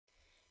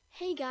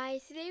Hey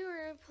guys, today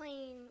we're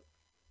playing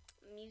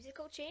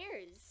musical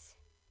chairs.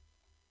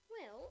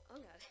 Well, oh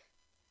god.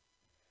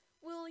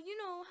 Well, you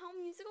know how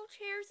musical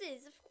chairs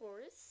is, of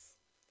course.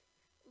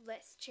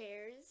 Less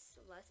chairs,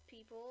 less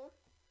people.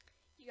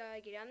 You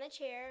gotta get on the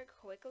chair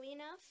quickly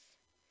enough.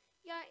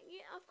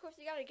 Of course,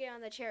 you gotta get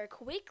on the chair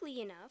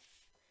quickly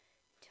enough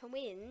to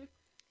win.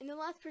 And the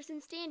last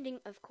person standing,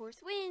 of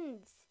course,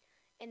 wins.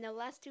 And the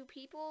last two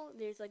people,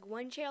 there's like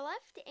one chair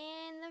left,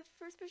 and the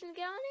first person to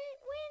get on it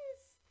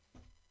wins.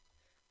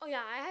 Oh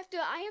yeah, I have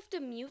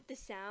to mute the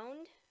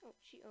sound.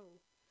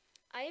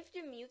 I have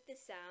to mute the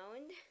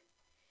sound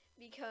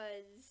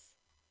because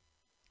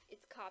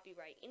it's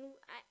copyright, and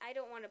I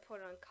don't want to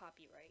put on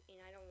copyright,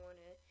 and I don't want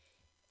to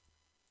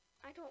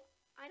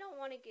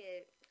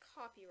get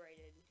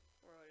copyrighted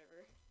or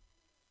whatever.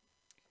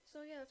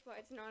 So yeah, that's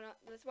why it's not.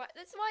 That's why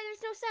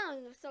there's no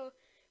sound. So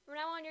from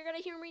now on, you're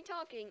gonna hear me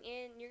talking,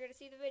 and you're gonna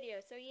see the video.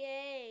 So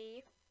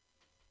yay.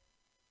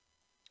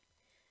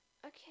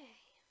 Okay.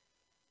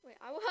 Wait,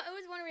 I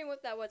was wondering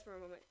what that was for a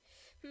moment.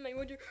 I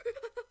wonder.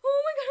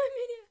 Oh my god, I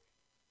made it.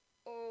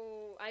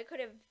 Oh, I could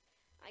have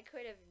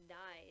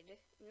died.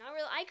 Not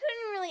really. I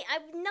couldn't really.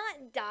 I've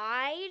not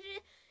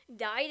died.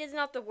 Died is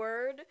not the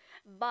word,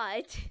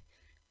 but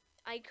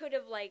I could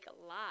have like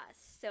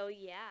lost. So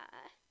yeah.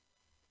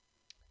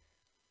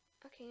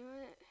 Okay, you know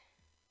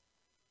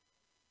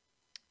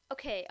what?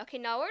 Okay.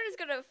 Now we're just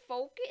gonna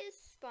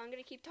focus, but I'm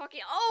gonna keep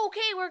talking. Oh,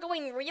 okay, we're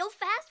going real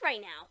fast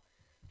right now.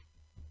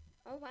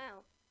 Oh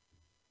wow.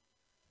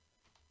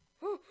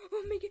 Oh,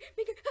 make it.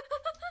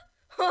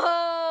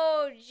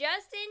 Oh,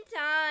 just in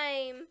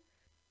time.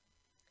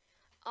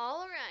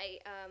 All right.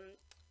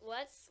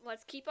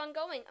 Let's keep on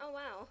going. Oh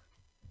wow.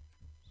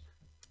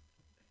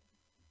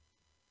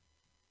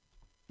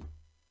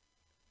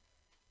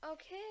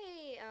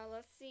 Okay.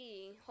 Let's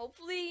see.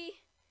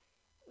 Hopefully,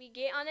 we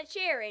get on a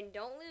chair and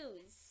don't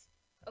lose.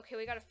 Okay,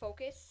 we gotta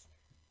focus.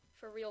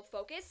 For real,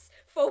 focus.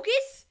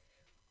 Focus.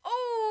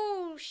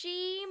 Oh,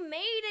 she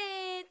made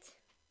it.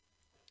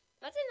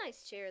 That's a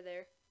nice chair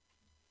there.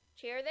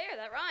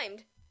 That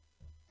rhymed.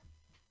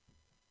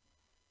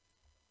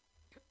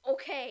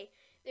 Okay,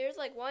 there's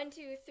like 1,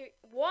 2,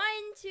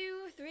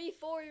 3,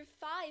 4,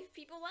 5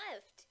 people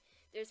left.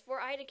 There's 4.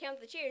 I had to count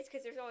the chairs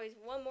because there's always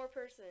one more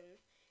person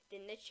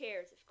than the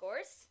chairs, of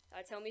course.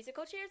 That's how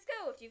musical chairs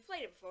go if you've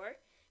played it before.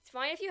 It's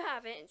fine if you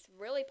haven't. It's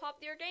a really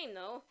popular game,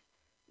 though.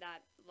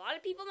 That a lot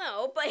of people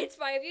know, but it's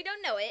fine if you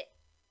don't know it.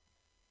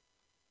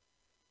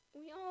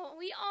 We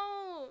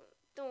all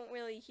don't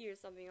really hear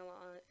something a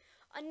lot.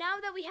 And now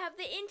that we have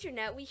the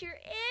internet, we hear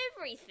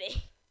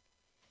everything.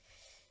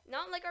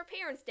 Not like our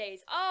parents'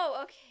 days.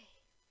 Oh, okay.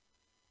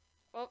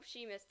 Oh,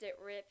 she missed it.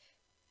 Rip.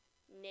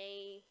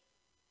 Nay.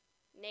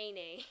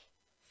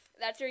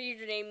 That's her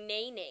username,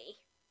 Nay.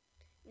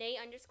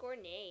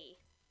 Nay_Nay.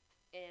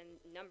 And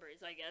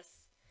numbers, I guess.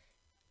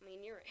 I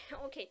mean, you're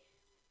right. Okay.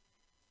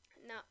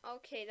 Now,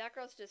 okay, that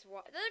girl's just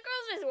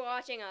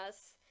watching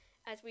us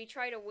as we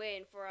try to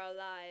win for our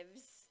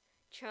lives.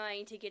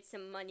 Trying to get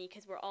some money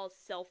because we're all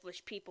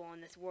selfish people in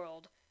this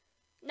world.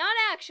 Not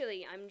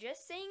actually. I'm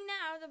just saying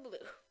that out of the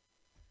blue.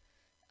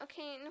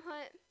 Okay, you know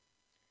what?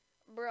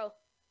 Bro.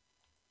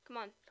 Come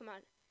on.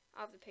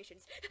 I have the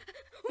patience.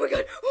 Oh my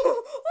god.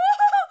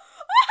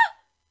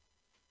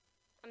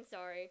 I'm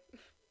sorry.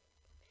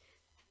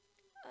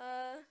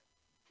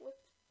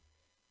 Whoops.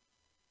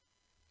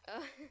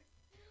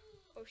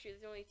 Oh shoot,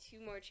 there's only 2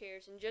 more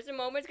chairs. In just a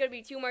moment, it's gonna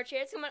be 2 more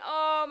chairs. Come on.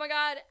 Oh my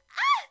god.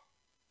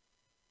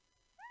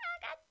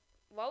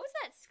 What was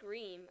that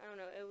scream? I don't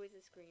know. It was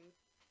a scream.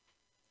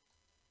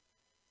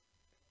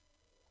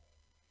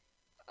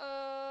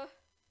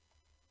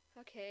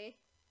 Okay.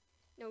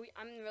 No,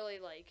 I'm really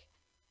like...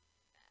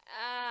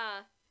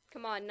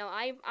 Come on. No,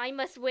 I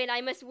must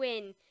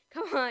win.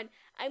 Come on.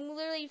 I'm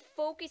literally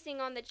focusing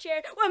on the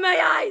chair. Oh, my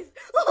eyes!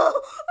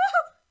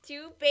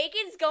 2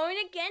 bacons going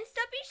against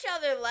up each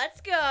other.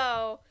 Let's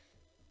go.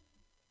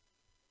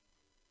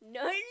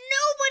 No,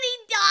 nobody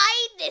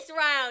died this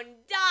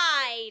round.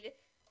 Died.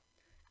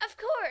 Of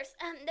course,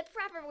 the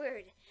proper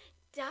word,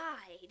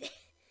 died.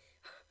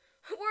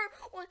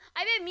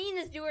 I've been meaning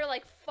this dude are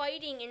like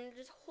fighting and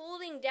just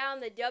holding down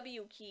the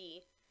W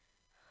key.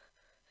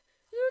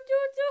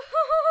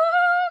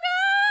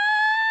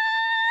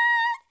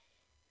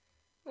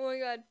 Oh my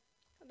god.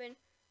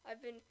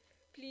 I've been,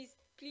 please,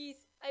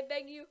 I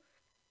beg you.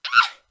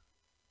 Ah!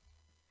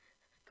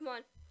 Come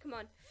on.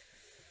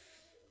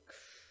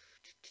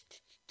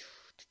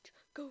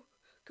 Go.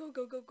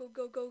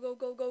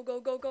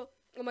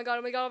 Oh my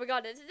god.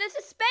 The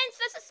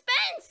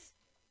suspense!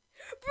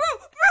 Bro!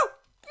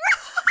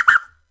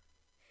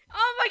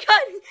 Oh my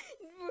god!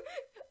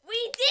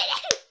 We did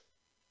it!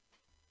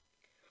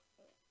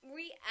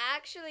 We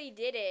actually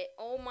did it.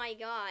 Oh my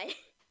god.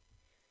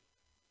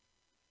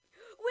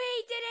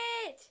 We did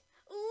it!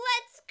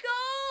 Let's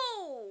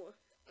go!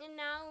 And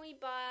now we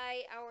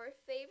buy our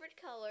favorite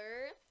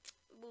color,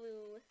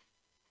 blue.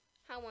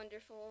 How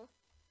wonderful.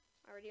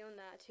 I already own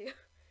that too.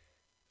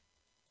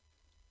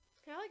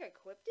 Can I like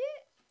equipped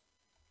it?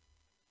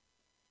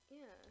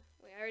 Yeah.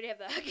 Wait, I already have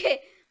that.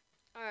 Okay.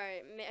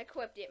 Alright,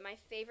 equipped it. My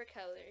favorite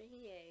color.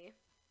 Yay.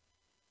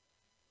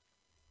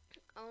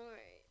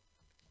 Alright.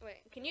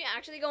 Wait, can you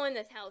actually go in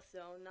this house,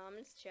 though?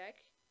 Noms, check.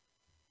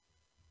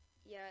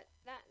 Yeah,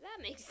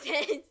 that makes sense.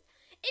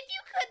 If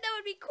you could, that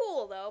would be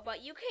cool, though,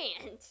 but you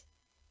can't.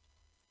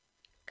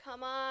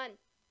 Come on.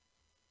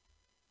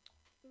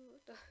 Ooh,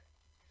 what the...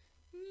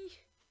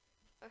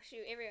 Oh,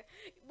 shoot, everywhere.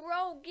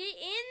 Bro, get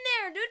in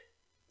there, dude.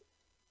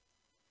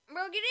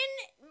 Bro, get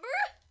in.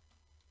 Bro.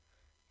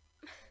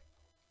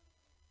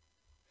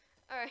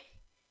 Alright.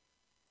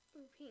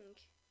 Ooh, pink.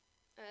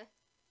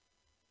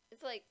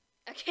 It's like...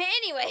 Okay,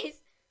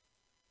 anyways.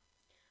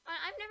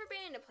 I've never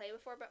been into play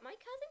before, but my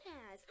cousin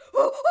has.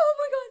 Oh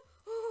my god.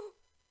 Oh.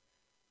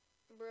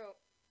 Bro.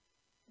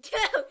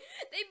 Dude,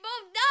 they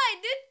both died,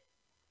 dude.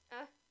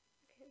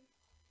 Okay.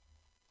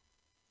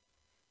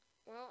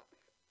 Well,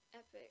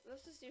 epic.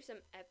 Let's just do some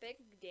epic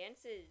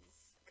dances.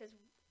 Because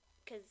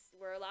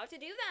we're allowed to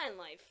do that in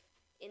life.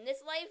 In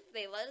this life,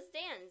 they let us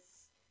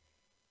dance.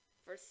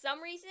 For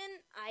some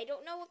reason, I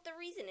don't know what the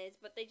reason is,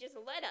 but they just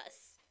let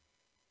us.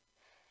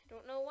 I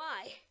don't know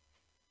why.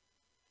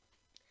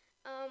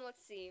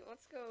 Let's see.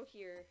 Let's go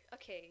here.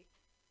 Okay.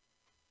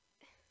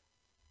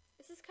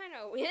 This is kind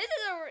of a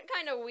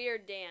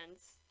weird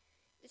dance.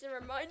 Doesn't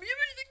remind me of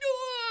anything.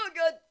 Oh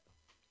god.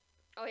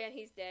 Oh yeah,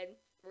 he's dead.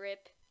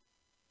 Rip.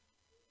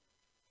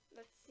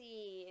 Let's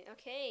see.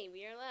 Okay,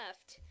 we are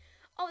left.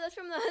 Oh, that's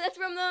from the event. That's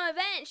from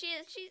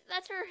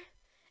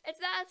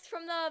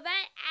the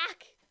event.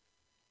 Ack.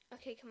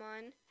 Okay, come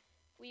on.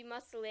 We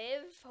must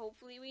live.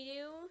 Hopefully we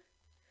do.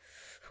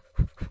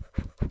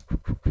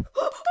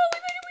 Oh, we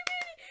made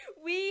it!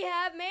 We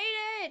have made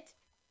it!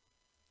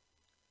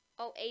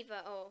 Oh,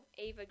 Ava. Oh,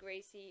 Ava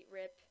Gracie.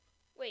 Rip.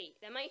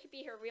 Wait, that might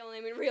be her real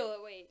name in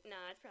real. Wait,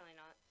 nah, it's probably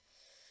not.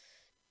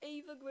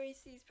 Ava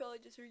Gracie's probably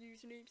just her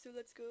username, so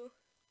let's go.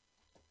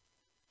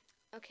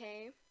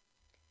 Okay.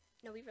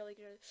 No, we really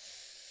good.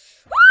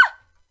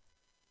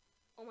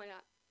 Oh my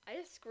god. I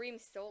just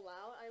screamed so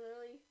loud. I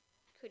literally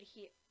could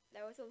hear.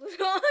 That was a little.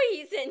 Oh,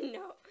 he said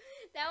no.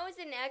 That was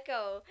an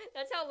echo.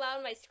 That's how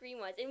loud my scream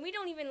was. And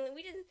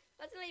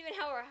that's not even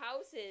how our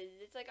house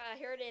is. It's like I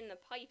heard it in the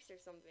pipes or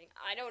something.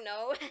 I don't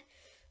know.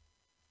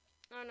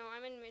 I don't know.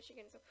 I'm in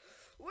Michigan, so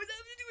what does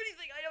that have to do with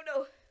anything? I don't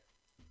know.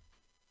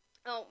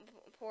 Oh,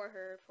 poor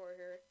her.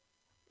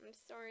 I'm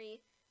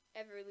sorry,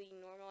 Everly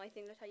Normal. I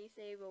think that's how you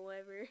say it, but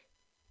whatever.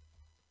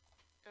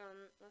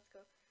 Let's go.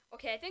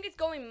 Okay, I think it's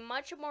going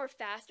much more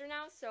faster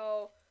now,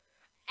 so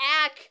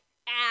ack.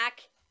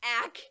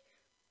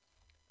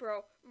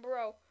 Bro.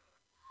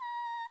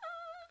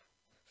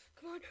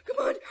 Come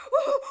on.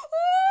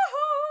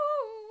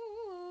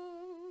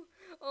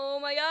 Oh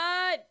my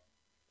god.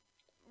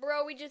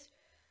 Bro, we just...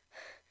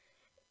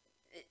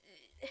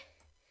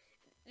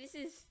 This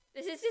is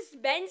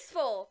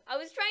suspenseful. I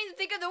was trying to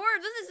think of the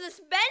word. This is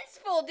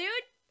suspenseful,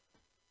 dude.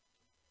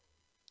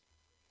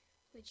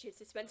 Legit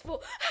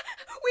suspenseful.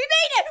 We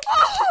made it!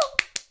 Oh!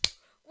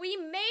 We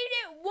made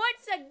it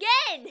once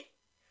again!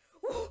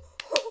 Oh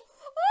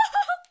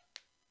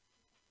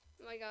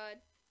my god.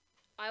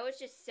 I was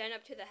just sent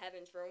up to the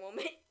heavens for a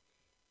moment.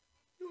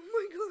 Oh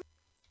my god.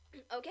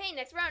 Okay,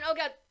 next round. Oh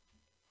god.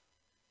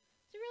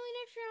 Is it really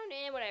next round?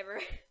 Whatever.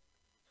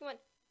 Come on.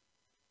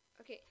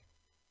 Okay.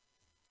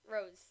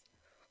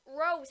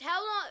 Rose,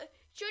 how long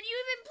should you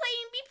even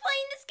be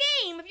playing this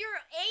game if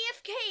you're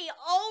AFK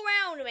all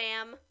round,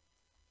 ma'am?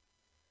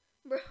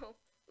 Bro,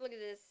 look at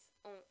this.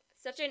 Oh,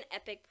 such an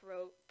epic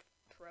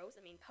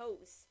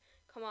pose.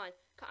 Come on.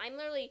 I'm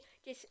literally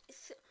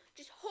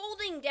just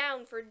holding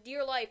down for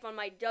dear life on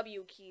my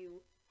W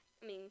key.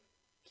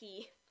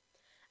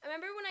 I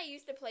remember when I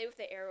used to play with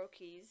the arrow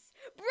keys.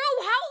 Bro,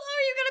 how long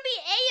are you gonna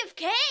be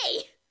AFK?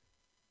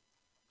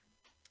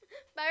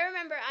 But I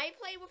remember I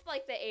played with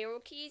like the arrow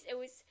keys.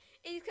 It's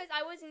because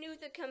I was new to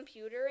the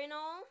computer and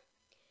all.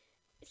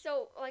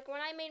 So like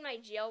when I made my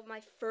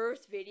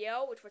first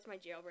video, which was my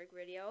jailbreak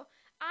video,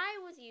 I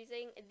was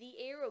using the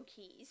arrow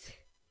keys.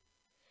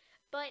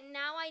 But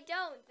now I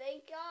don't,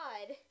 thank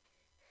God.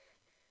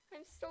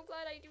 I'm so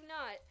glad I do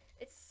not.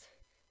 It's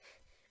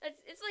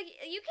like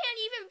you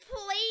can't even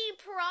play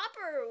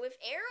proper with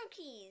arrow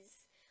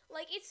keys.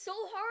 Like it's so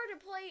hard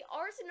to play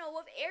Arsenal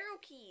with arrow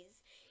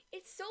keys.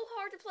 It's so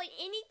hard to play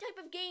any type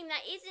of game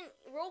that isn't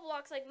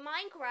Roblox like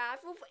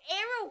Minecraft with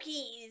arrow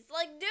keys.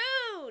 Like,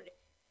 dude!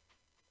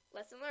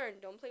 Lesson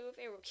learned, don't play with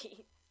arrow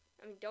keys.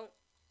 Don't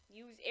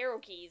use arrow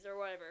keys or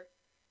whatever.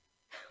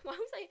 Why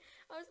was I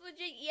was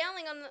legit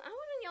yelling I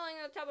wasn't yelling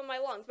on the top of my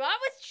lungs, but I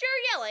was sure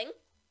yelling.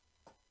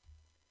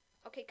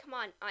 Okay, come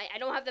on. I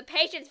don't have the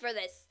patience for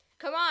this.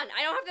 Come on,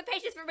 I don't have the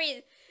patience for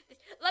me.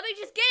 Let me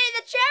just get in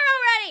the chair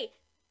already!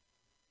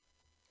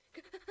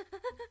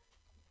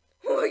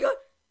 Oh my god!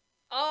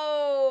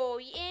 Oh,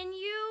 and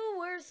you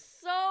were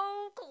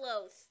so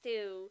close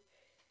to.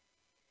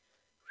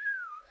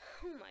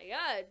 Oh my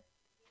god.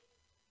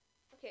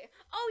 Okay.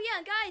 Oh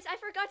yeah, guys, I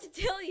forgot to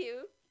tell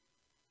you.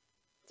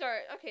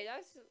 Sorry. Okay,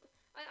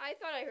 I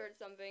thought I heard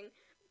something.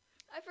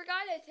 I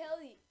forgot to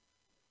tell you.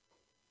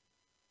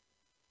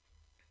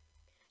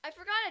 I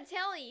forgot to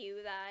tell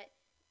you that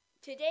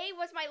today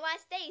was my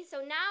last day, so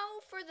now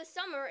for the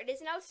summer, it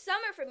is now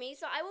summer for me,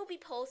 so I will be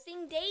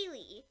posting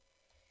daily.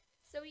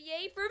 So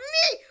yay for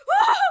me!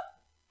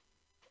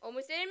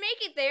 Almost didn't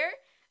make it there.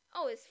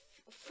 Oh, it's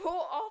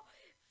four.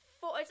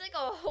 It's like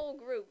a whole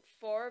group.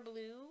 4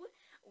 blue,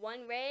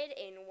 1 red,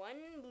 and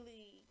 1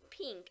 blue,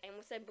 pink. I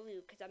almost said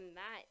blue because I'm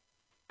that.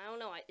 I don't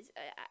know. I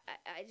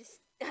just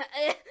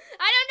I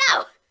don't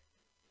know.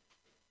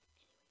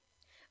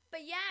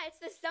 But yeah, it's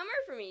the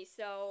summer for me,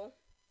 so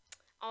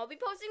I'll be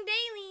posting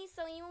daily.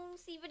 So you will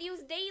see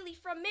videos daily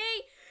from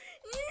me.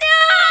 No!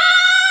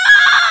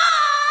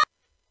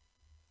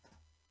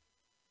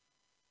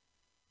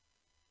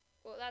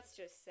 Well, that's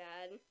just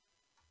sad.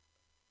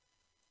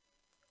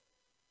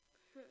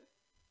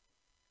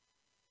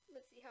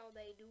 Let's see how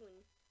they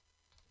doing.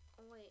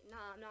 Oh wait, no,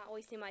 I'm not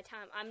wasting my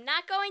time. I'm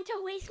not going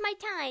to waste my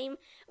time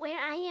where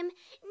I am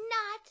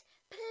not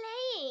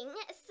playing.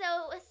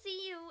 So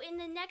see you in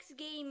the next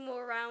game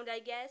or round, I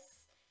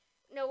guess.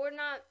 No, we're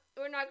not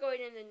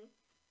going in the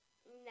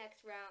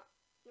next round.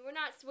 We're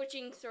not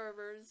switching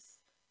servers.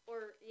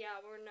 Or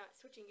yeah, we're not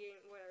switching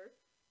game. Whatever.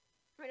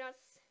 We're not.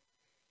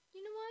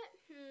 You know what?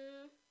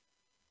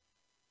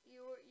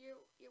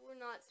 We're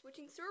not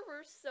switching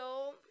servers.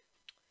 So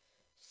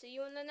see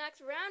you in the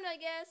next round, I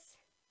guess.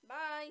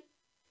 Bye.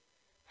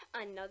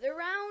 Another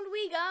round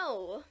we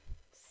go.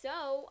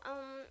 So,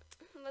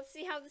 let's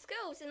see how this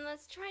goes, and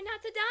let's try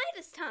not to die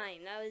this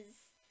time. That was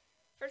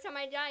first time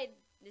I died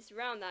this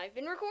round that I've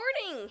been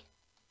recording.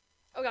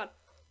 Oh god.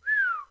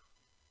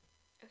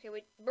 Okay,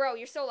 wait, bro,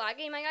 you're so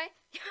laggy, my guy.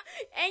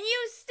 And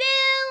you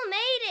still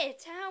made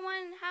it.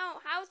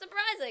 How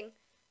surprising.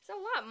 There's a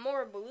lot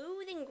more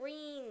blue than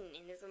green,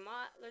 and there's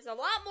a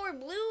lot more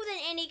blue than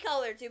any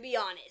color, to be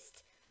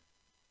honest.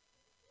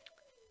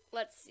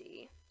 Let's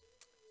see.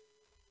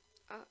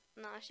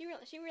 Nah, she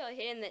really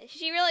hitting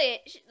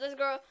this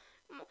girl,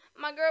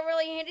 my girl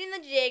really hitting the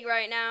jig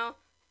right now.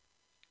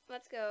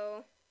 Let's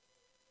go.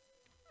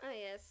 Oh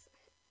yes.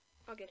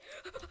 Oh good.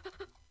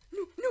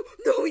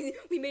 No, we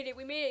made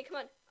it, come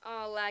on.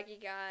 Oh, laggy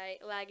guy,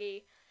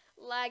 laggy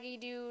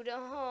dude,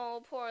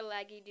 oh, poor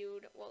laggy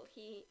dude. Well,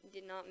 he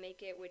did not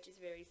make it, which is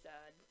very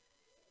sad.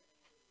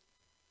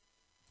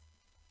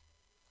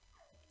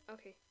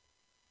 Okay.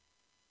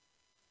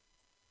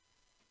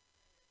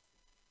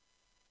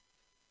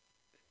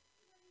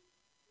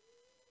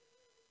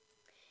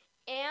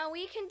 And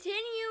we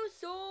continue,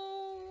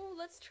 so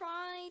let's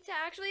try to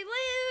actually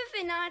live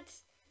and not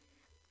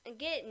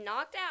get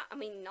knocked out. I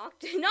mean, not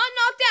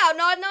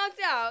knocked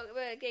out,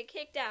 but get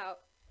kicked out.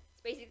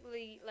 It's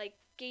basically like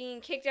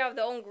getting kicked out of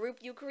the own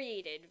group you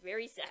created.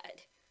 Very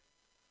sad.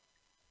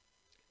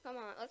 Come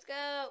on, let's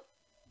go.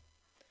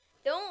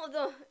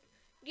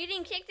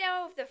 Getting kicked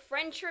out of the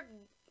friendship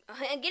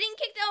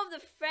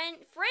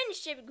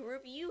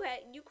group you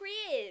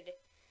created.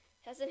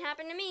 Hasn't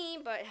happened to me,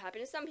 but it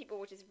happened to some people,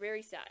 which is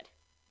very sad.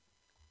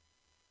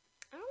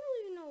 I don't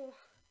really even know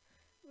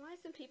why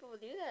some people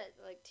would do that,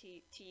 like to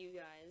you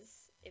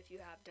guys, if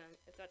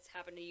that's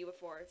happened to you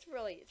before. It's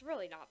really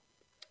not.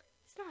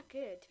 It's not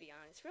good, to be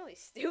honest. It's really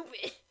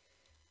stupid.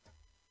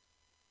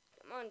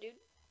 Come on, dude.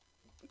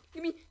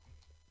 Give me.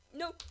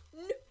 No.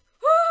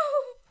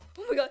 Oh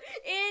my god.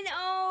 And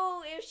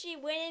oh, if she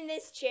went in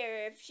this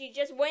chair,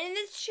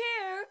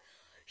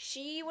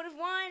 she would have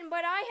won,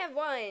 but I have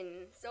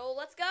won. So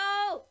let's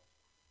go.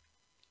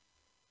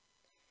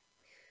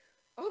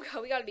 Oh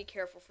god, we gotta be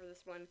careful for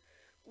this one.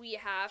 We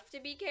have to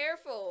be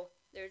careful.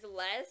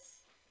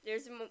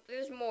 There's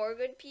more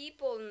good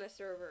people in the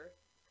server.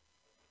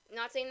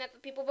 Not saying that the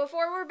people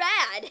before were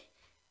bad.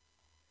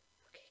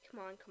 Okay, come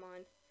on.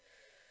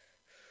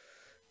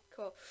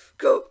 Go.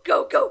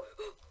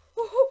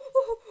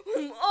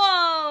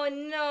 Oh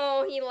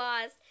no, he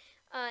lost.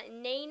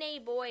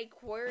 Nene Boy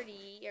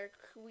QWERTY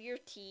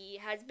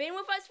has been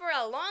with us for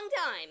a long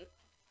time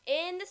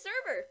in the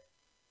server.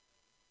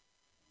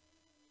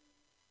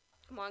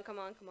 Come on.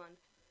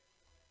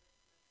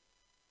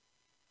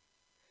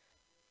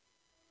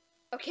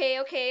 Okay.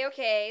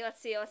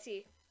 Let's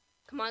see.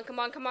 Come on.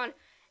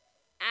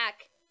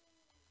 Ack.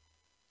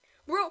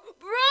 Bro.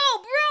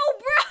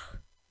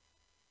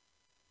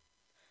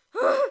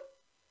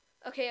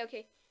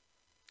 Okay.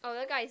 Oh,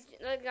 that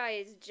guy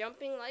is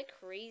jumping like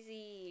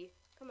crazy.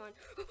 Come on.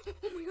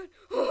 Oh my god.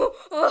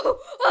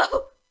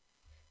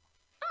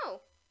 Oh,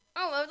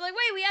 I was like,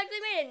 wait, we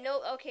actually made it.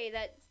 No, okay,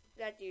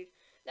 that dude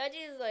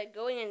is like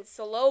going in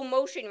slow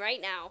motion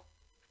right now.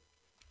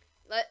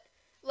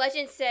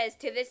 Legend says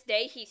to this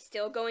day he's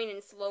still going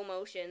in slow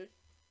motion.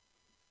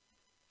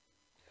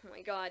 Oh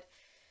my god.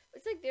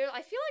 It's like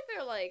I feel like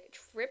they're like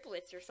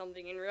triplets or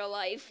something in real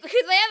life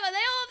because they all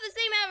have the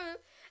same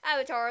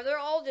avatar. They're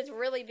all just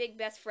really big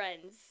best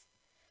friends.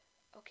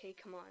 Okay,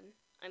 come on.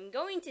 I'm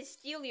going to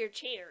steal your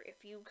chair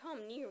if you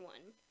come near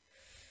one.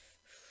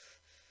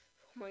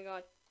 Oh my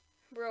god.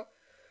 Brother.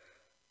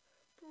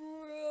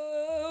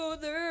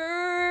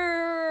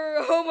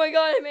 Oh my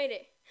god, I made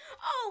it.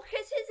 Oh,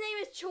 his name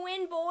is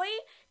Twin Boy.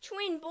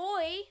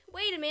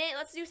 Wait a minute,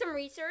 let's do some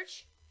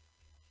research.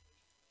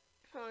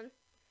 Hold on.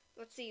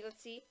 Let's see.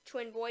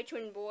 Twin boy.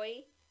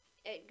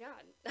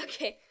 God.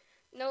 Okay.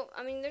 No,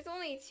 I mean, there's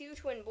only 2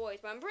 twin boys,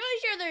 but I'm pretty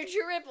sure they're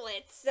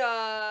triplets.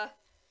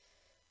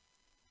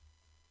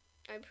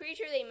 I'm pretty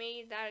sure they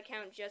made that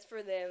account just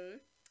for them,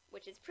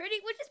 which is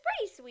pretty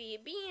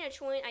sweet. Being a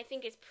twin, I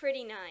think, is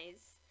pretty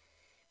nice.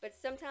 But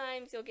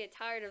sometimes you'll get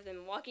tired of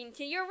them walking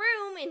to your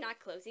room and not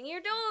closing your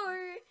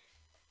door.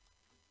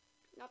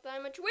 Not that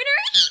I'm a twinner.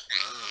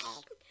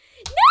 No!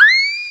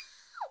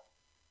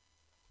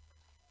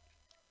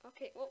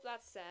 Okay, well,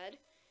 that's sad.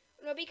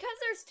 No, because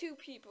there's 2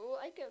 people,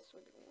 I guess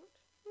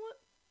what?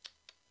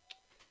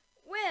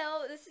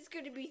 Well, this is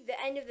going to be the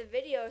end of the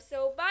video,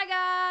 so bye,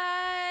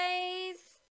 guys!